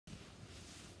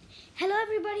Hello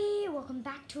everybody, welcome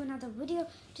back to another video.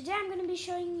 Today I'm going to be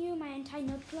showing you my entire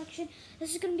note collection.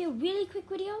 This is going to be a really quick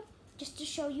video just to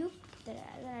show you that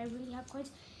I really have coins.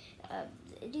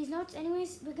 These notes,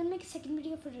 anyways, we're going to make a second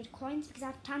video for the coins because I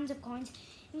have tons of coins.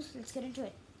 Let's get into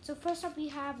it. So first up we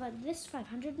have this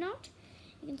 500 note.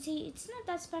 You can see it's not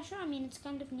that special. I mean, it's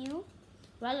kind of new,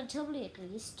 relatively at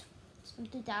least. It's from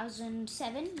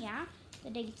 2007, yeah. The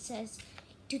date says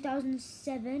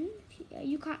 2007.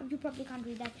 You probably can't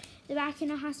read that. The back,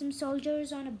 has some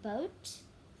soldiers on a boat,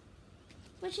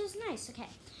 which is nice. Okay,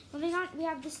 moving on, we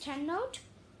have this 10 note.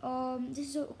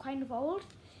 This is kind of old.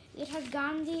 It has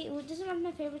Gandhi. This is one of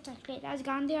my favorites actually. It has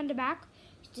Gandhi on the back,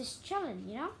 just chilling,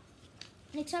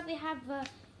 Next up, we have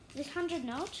this 100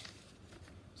 note.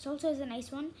 This also is a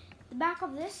nice one. The back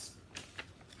of this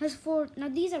has 4. Now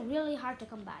these are really hard to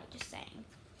come by. Just saying.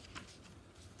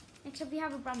 Next up, we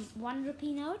have a 1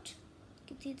 rupee note.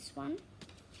 You can see this one.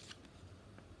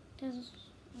 We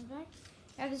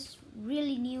have this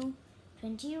really new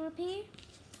 20 rupee.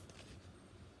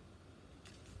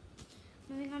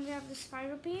 Moving on, we have this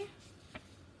 5 rupee.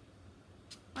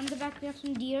 On the back, we have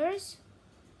some deers.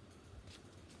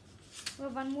 We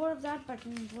have one more of that, but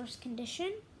in worse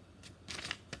condition.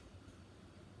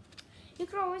 You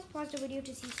could always pause the video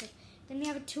to see stuff. Then we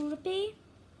have a 2 rupee.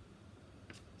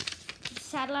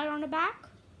 Satellite on the back.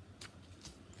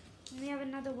 And we have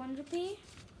another 1 rupee.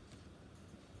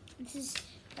 This is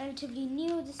relatively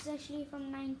new. This is actually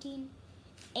from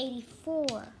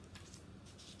 1984.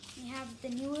 We have the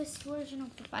newest version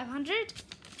of the 500.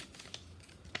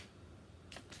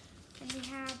 And we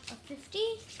have a 50.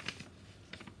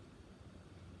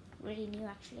 Really new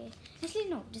actually. Actually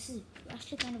no, this is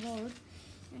actually kind of old.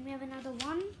 And we have another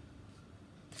one.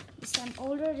 This time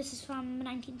older. This is from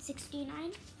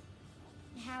 1969.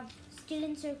 We have still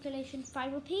in circulation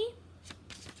 5 rupee.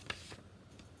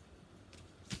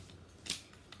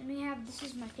 And we have, this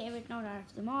is my favorite note out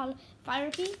of them all, 5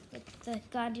 rupee with the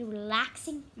Gandhi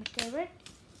relaxing, my favorite.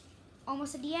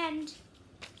 Almost at the end.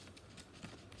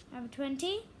 I have a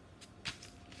 20.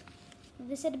 With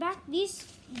this at the back. These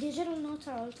digital notes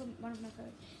are also one of my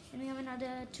favorites. And we have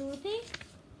another 2 rupee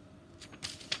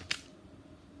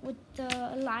with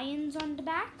the lions on the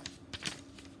back.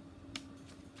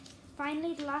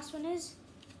 Finally, the last one is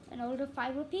an older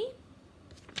 5 rupee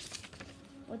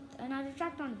with another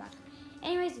tractor on the back.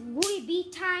 Anyways, we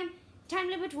beat time. Time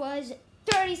limit was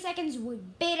 30 seconds. We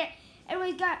beat it.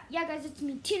 Anyways, guys, it's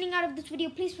me tuning out of this video.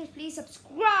 Please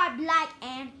subscribe, like,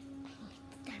 and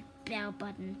click that bell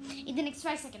button in the next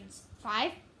 5 seconds.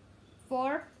 5,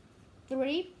 4,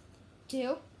 3,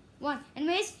 2, 1.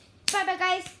 Anyways, bye,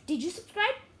 guys. Did you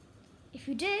subscribe? If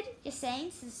you did, just saying,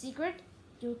 this is a secret.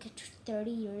 You'll get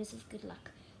 30 years of good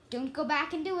luck. Don't go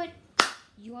back and do it.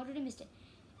 You already missed it.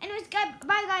 Anyways,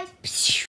 bye, guys.